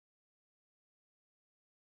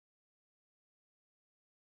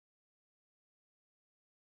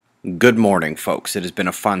Good morning, folks. It has been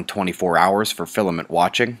a fun 24 hours for filament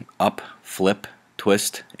watching. Up, flip,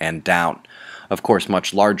 twist, and down. Of course,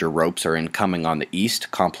 much larger ropes are incoming on the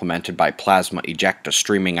east, complemented by plasma ejecta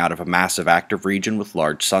streaming out of a massive active region with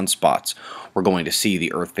large sunspots. We're going to see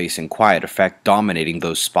the Earth-facing quiet effect dominating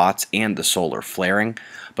those spots and the solar flaring,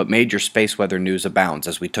 but major space weather news abounds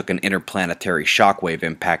as we took an interplanetary shockwave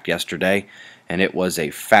impact yesterday, and it was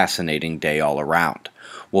a fascinating day all around.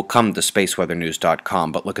 We'll come to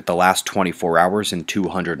spaceweathernews.com, but look at the last 24 hours in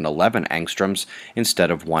 211 angstroms instead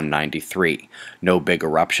of 193. No big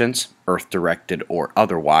eruptions, Earth-directed or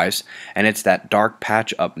otherwise, and it's that dark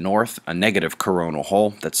patch up north, a negative coronal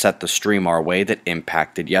hole, that set the stream our way that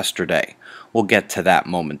impacted yesterday. We'll get to that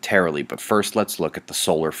momentarily, but first let's look at the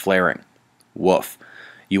solar flaring. Woof.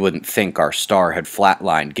 You wouldn't think our star had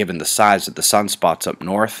flatlined given the size of the sunspots up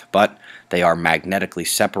north, but they are magnetically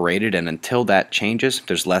separated, and until that changes,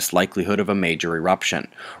 there's less likelihood of a major eruption.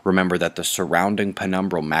 Remember that the surrounding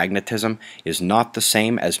penumbral magnetism is not the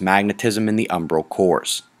same as magnetism in the umbral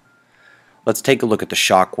cores. Let's take a look at the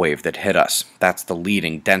shock wave that hit us. That's the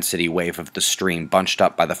leading density wave of the stream, bunched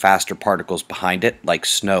up by the faster particles behind it, like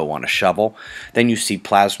snow on a shovel. Then you see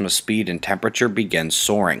plasma speed and temperature begin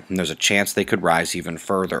soaring, and there's a chance they could rise even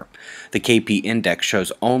further. The KP index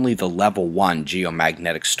shows only the level 1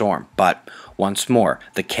 geomagnetic storm, but once more,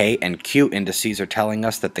 the K and Q indices are telling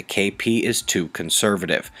us that the KP is too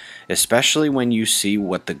conservative, especially when you see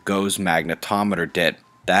what the GOES magnetometer did.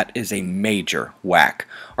 That is a major whack.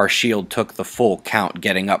 Our shield took the full count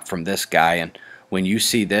getting up from this guy, and when you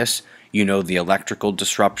see this, you know the electrical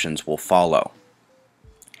disruptions will follow.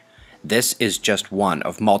 This is just one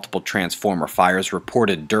of multiple transformer fires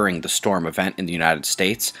reported during the storm event in the United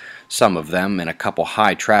States, some of them in a couple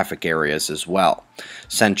high traffic areas as well.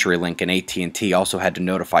 CenturyLink and AT&T also had to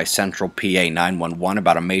notify Central PA 911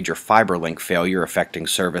 about a major fiber link failure affecting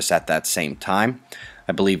service at that same time.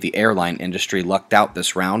 I believe the airline industry lucked out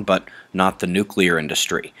this round, but not the nuclear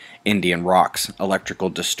industry. Indian rocks, electrical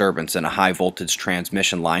disturbance, and a high-voltage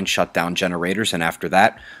transmission line shut down generators, and after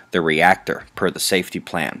that, the reactor, per the safety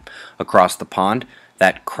plan. Across the pond,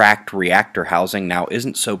 that cracked reactor housing now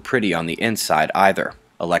isn't so pretty on the inside either.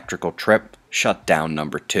 Electrical trip, shutdown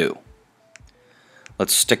number 2.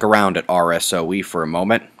 Let's stick around at RSOE for a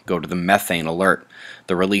moment. Go to the methane alert.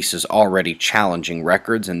 The release is already challenging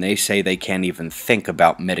records, and they say they can't even think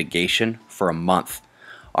about mitigation for a month.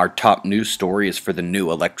 Our top news story is for the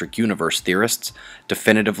new electric universe theorists.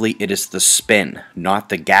 Definitively, it is the spin, not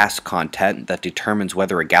the gas content, that determines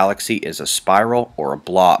whether a galaxy is a spiral or a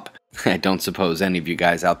blob. I don't suppose any of you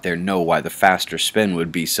guys out there know why the faster spin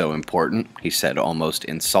would be so important, he said almost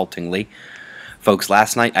insultingly. Folks,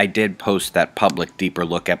 last night I did post that public Deeper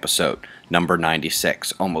Look episode, number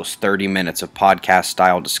 96, almost 30 minutes of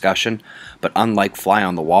podcast-style discussion, but unlike Fly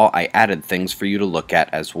on the Wall, I added things for you to look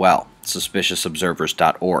at as well,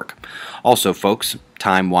 suspiciousobservers.org. Also, folks,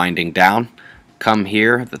 time winding down. Come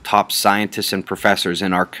here, the top scientists and professors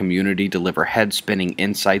in our community deliver head-spinning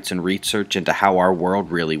insights and research into how our world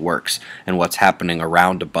really works and what's happening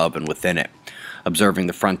around, above, and within it. Observing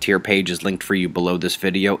the Frontier page is linked for you below this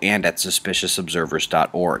video and at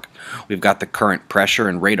suspiciousobservers.org. We've got the current pressure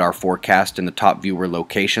and radar forecast in the top viewer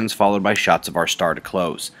locations, followed by shots of our star to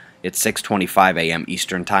close. It's 6:25 a.m.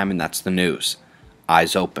 Eastern Time, and that's the news.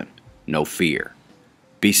 Eyes open, no fear.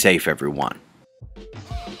 Be safe, everyone.